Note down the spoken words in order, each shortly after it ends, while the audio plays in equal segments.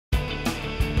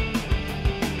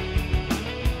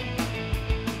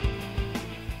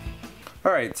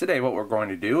Alright, today what we're going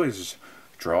to do is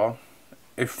draw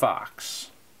a fox.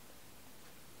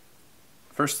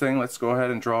 First thing, let's go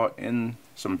ahead and draw in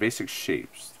some basic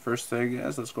shapes. First thing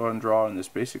is, let's go ahead and draw in this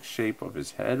basic shape of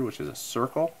his head, which is a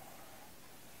circle.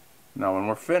 Now when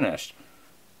we're finished,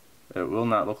 it will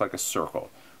not look like a circle,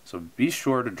 so be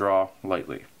sure to draw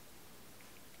lightly.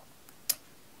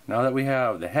 Now that we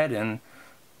have the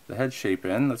head shape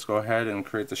in, let's go ahead and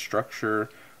create the structure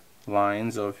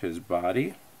lines of his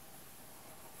body.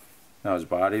 Now his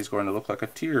body is going to look like a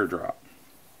teardrop.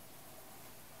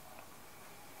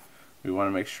 We want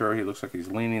to make sure he looks like he's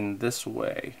leaning this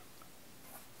way.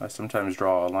 I sometimes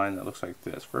draw a line that looks like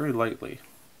this, very lightly.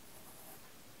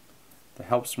 That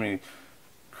helps me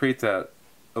create that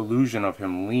illusion of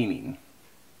him leaning.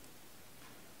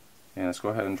 And let's go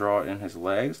ahead and draw in his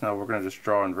legs. Now we're going to just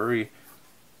draw in very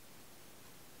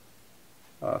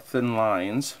thin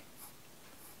lines,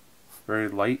 very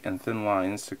light and thin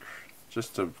lines,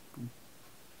 just to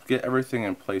get everything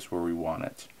in place where we want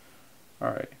it.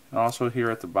 Alright, also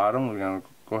here at the bottom we're going to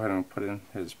go ahead and put in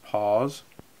his paws.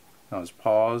 Now his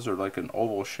paws are like an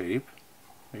oval shape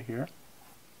right here.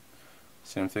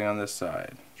 Same thing on this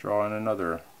side. Draw in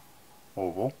another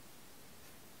oval.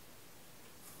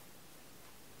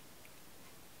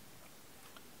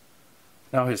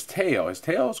 Now his tail is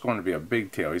going to be a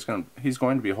big tail. He's going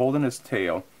to be holding his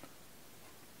tail,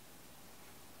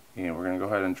 and we're going to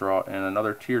go ahead and draw in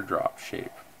another teardrop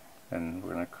shape, and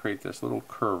we're going to create this little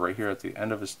curve right here at the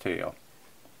end of his tail.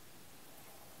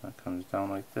 That comes down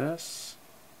like this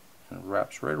and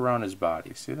wraps right around his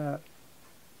body. See that?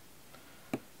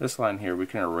 This line here we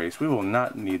can erase. We will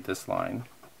not need this line.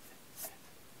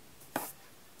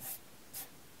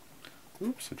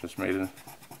 Oops, I just made a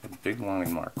big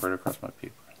line mark right across my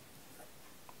paper.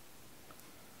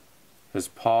 His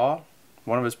paw,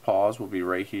 one of his paws will be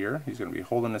right here. He's going to be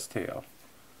holding his tail.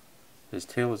 His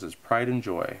tail is his pride and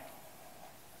joy.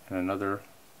 And another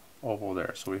oval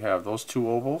there. So we have those two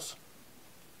ovals.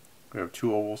 We have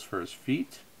two ovals for his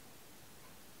feet.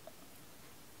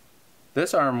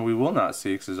 This arm we will not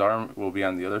see because his arm will be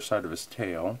on the other side of his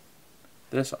tail.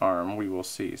 This arm we will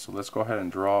see. So let's go ahead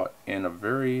and draw in a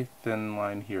very thin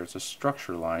line here. It's a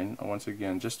structure line, once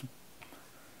again, just to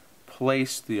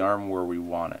place the arm where we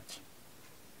want it.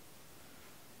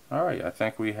 Alright, I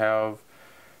think we have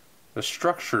the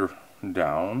structure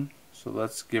down, so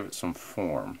let's give it some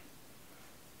form.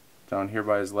 Down here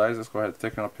by his legs, let's go ahead and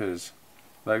thicken up his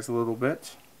legs a little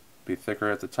bit. Be thicker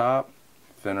at the top,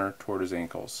 thinner toward his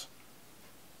ankles.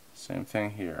 Same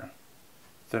thing here.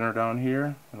 Thinner down here,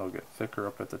 and it'll get thicker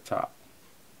up at the top.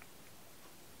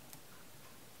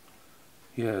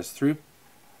 He has three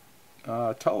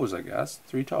toes, I guess.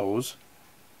 3 toes.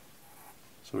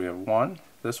 So we have one.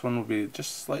 This one will be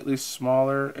just slightly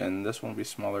smaller, and this one will be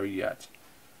smaller yet.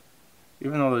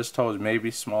 Even though those toes may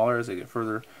be smaller as they get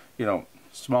further,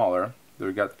 smaller,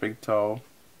 we got the big toe,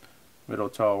 middle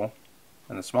toe,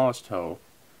 and the smallest toe.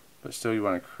 But still, you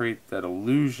want to create that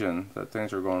illusion that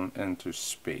things are going into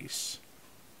space.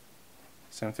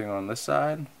 Same thing on this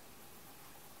side.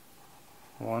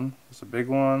 One, it's a big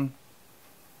one,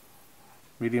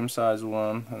 medium sized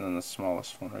one, and then the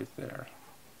smallest one right there.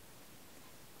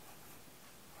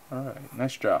 Alright,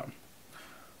 nice job.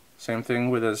 Same thing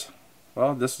with his,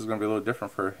 well, this is going to be a little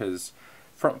different for his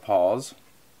front paws.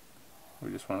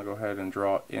 We just want to go ahead and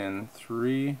draw in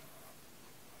 3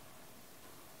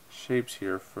 shapes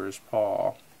here for his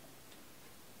paw.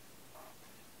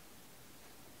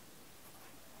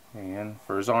 And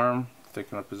for his arm,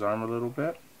 thicken up his arm a little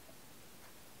bit.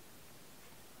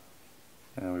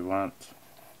 And then we want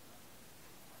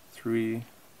 3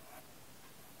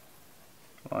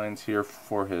 lines here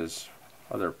for his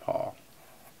other paw.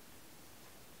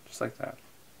 Just like that.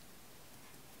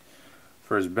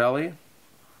 For his belly,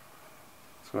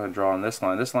 let's go ahead and draw on this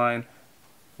line. This line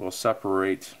will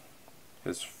separate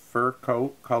his fur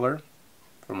coat color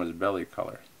from his belly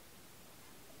color.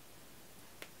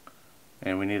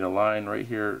 And we need a line right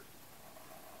here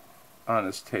on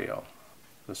his tail.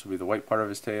 This will be the white part of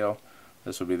his tail.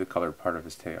 This will be the colored part of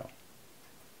his tail.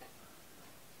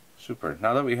 Super.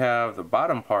 Now that we have the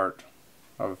bottom part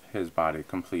of his body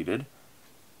completed,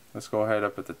 let's go ahead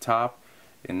up at the top,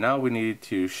 and now we need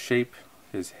to shape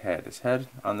his head. His head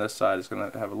on this side is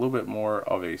going to have a little bit more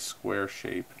of a square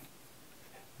shape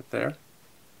right there.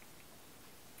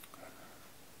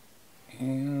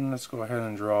 And let's go ahead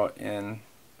and draw in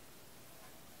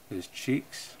his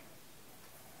cheeks.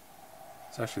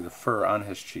 It's actually the fur on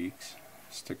his cheeks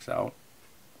sticks out.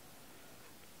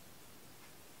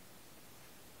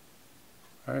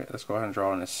 Alright, let's go ahead and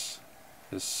draw in his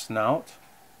snout.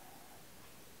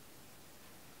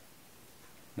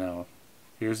 Now,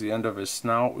 Here's the end of his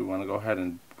snout. We want to go ahead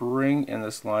and bring in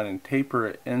this line and taper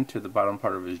it into the bottom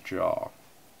part of his jaw.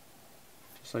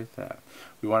 Just like that.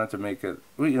 We want it to make it,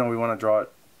 we want to draw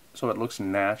it so it looks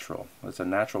natural. It's a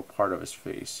natural part of his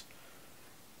face.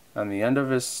 On the end of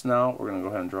his snout, we're going to go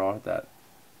ahead and draw that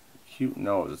cute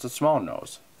nose. It's a small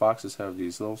nose. Foxes have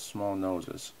these little small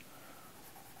noses.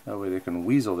 That way they can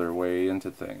weasel their way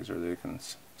into things, or they can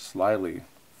slyly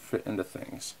fit into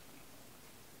things.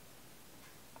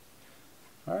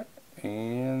 Alright,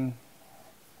 and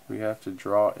we have to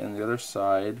draw in the other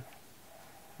side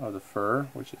of the fur,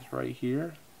 which is right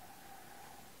here.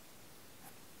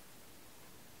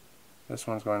 This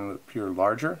one's going to appear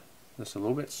larger. This is a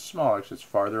little bit smaller because it's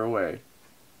farther away.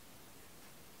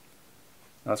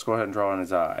 Now let's go ahead and draw in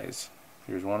his eyes.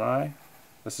 Here's one eye.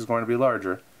 This is going to be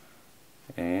larger.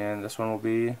 And this one will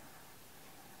be,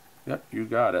 yep, you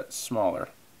got it, smaller.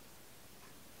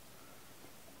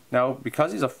 Now,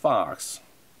 because he's a fox,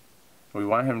 we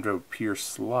want him to appear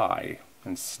sly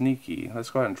and sneaky. Let's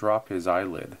go ahead and drop his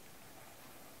eyelid.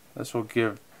 This will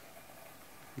give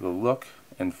the look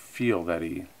and feel that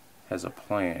he has a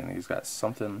plan. He's got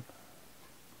something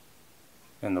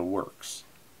in the works.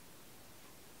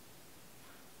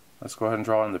 Let's go ahead and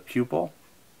draw in the pupil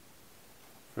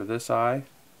for this eye.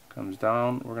 Comes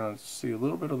down, we're going to see a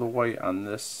little bit of the white on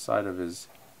this side of his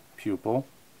pupil,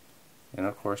 and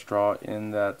of course draw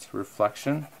in that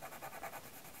reflection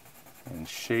and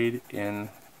shade in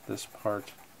this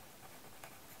part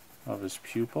of his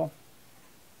pupil.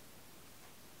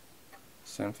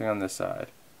 Same thing on this side.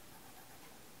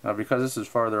 Now because this is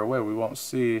farther away, we won't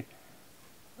see,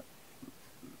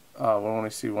 we'll only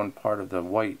see one part of the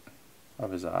white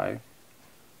of his eye.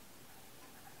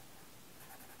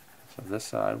 So this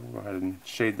side, we'll go ahead and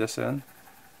shade this in.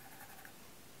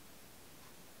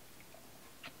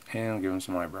 And give him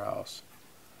some eyebrows.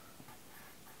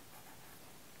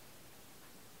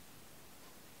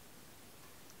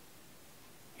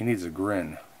 He needs a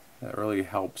grin. That really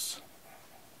helps.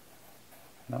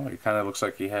 No, he kind of looks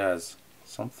like he has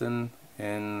something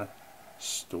in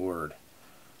stored.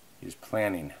 He's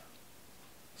planning.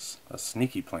 A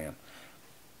sneaky plan.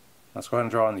 Let's go ahead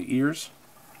and draw on the ears.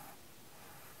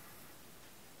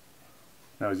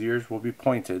 Now his ears will be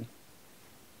pointed.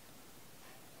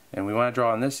 And we want to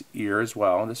draw on this ear as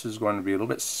well. This is going to be a little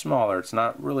bit smaller. It's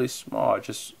not really small, it's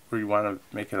just where you want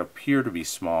to make it appear to be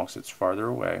small because it's farther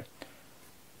away.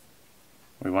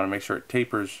 We want to make sure it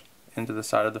tapers into the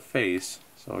side of the face.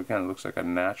 So again, it looks like a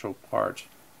natural part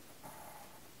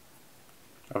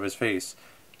of his face.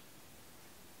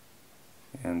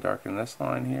 And darken this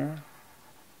line here.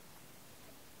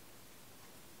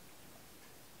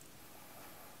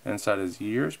 Inside his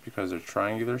ears, because they're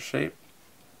triangular shape,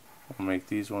 we'll make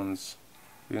these ones,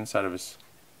 the inside of his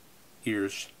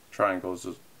ears, triangles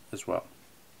as well.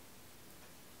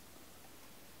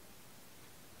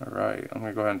 Alright, I'm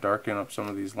going to go ahead and darken up some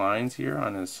of these lines here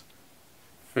on his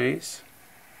face.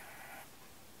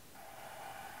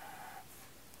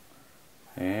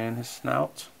 And his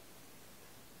snout.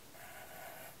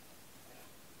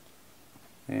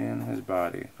 And his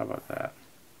body. How about that?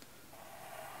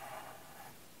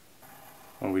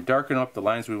 When we darken up the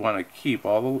lines we want to keep,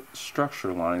 all the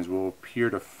structure lines will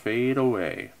appear to fade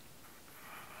away.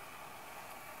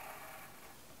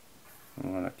 We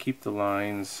want to keep the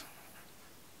lines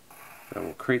that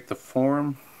will create the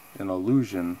form and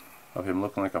illusion of him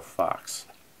looking like a fox.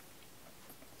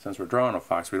 Since we're drawing a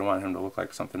fox, we don't want him to look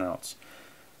like something else.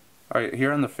 Alright,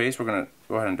 here on the face, we're going to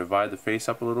go ahead and divide the face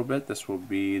up a little bit. This will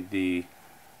be the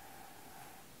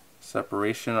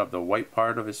separation of the white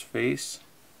part of his face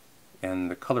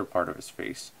and the color part of his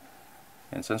face.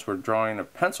 And since we're drawing a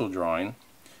pencil drawing,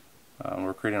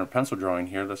 we're creating a pencil drawing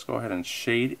here, let's go ahead and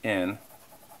shade in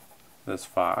this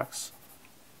fox.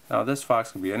 Now this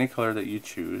fox can be any color that you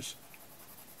choose.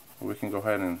 We can go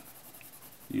ahead and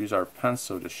use our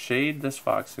pencil to shade this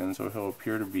fox in so he'll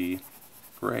appear to be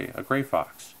gray, a gray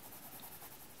fox.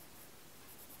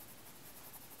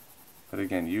 But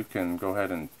again, you can go ahead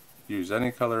and use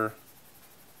any color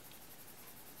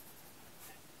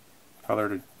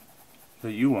that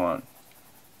you want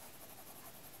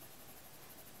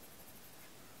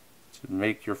to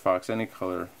make your fox any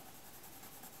color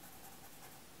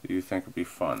that you think would be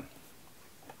fun.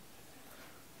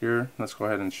 Here, let's go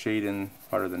ahead and shade in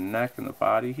part of the neck and the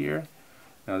body here.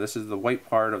 Now this is the white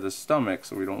part of the stomach,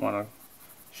 so we don't want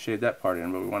to shade that part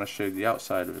in, but we want to shade the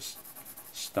outside of his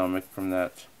stomach from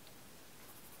that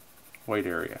white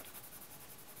area.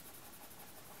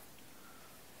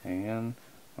 And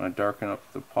I want to darken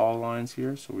up the paw lines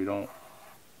here so we don't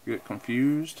get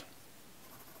confused.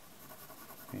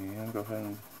 And go ahead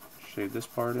and shade this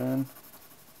part in.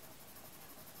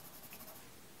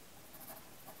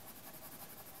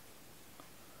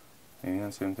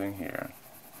 And same thing here.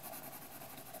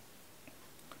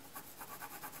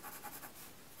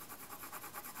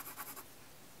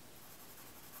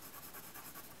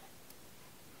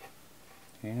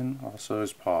 And also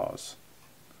his paws.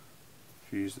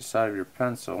 If you use the side of your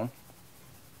pencil,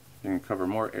 you can cover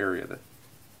more area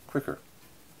quicker.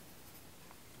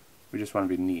 We just want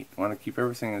to be neat. We want to keep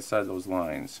everything inside those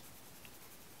lines.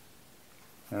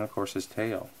 And of course his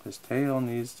tail. His tail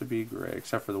needs to be gray,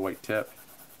 except for the white tip.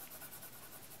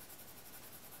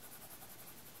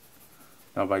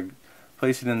 Now by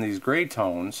placing in these gray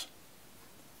tones,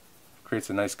 it creates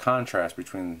a nice contrast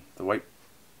between the white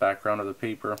background of the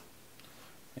paper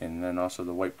and then also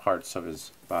the white parts of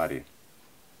his body.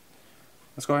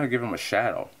 Let's go ahead and give him a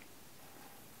shadow.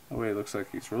 That way it looks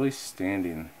like he's really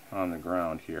standing on the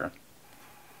ground here.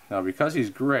 Now because he's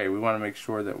gray, we want to make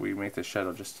sure that we make the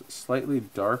shadow just slightly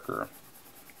darker.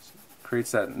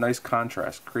 Creates that nice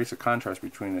contrast, creates a contrast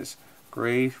between his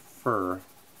gray fur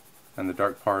and the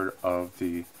dark part of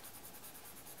the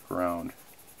ground.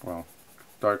 Well,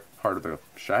 dark part of the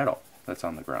shadow that's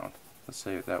on the ground. Let's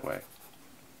say it that way.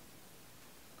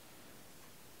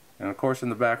 And of course in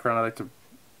the background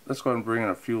let's go ahead and bring in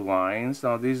a few lines.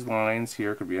 Now these lines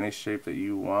here could be any shape that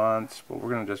you want, but we're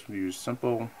going to just use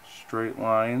simple straight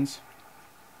lines.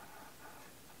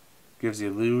 Gives the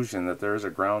illusion that there is a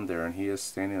ground there and he is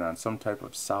standing on some type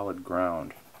of solid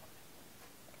ground.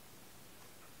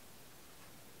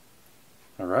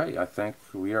 Alright, I think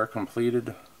we are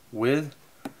completed with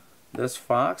this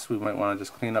fox. We might want to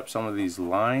just clean up some of these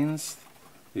lines,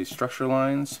 these structure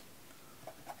lines.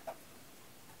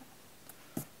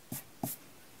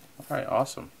 Alright,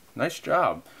 awesome. Nice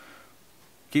job.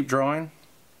 Keep drawing,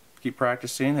 keep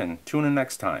practicing, and tune in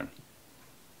next time.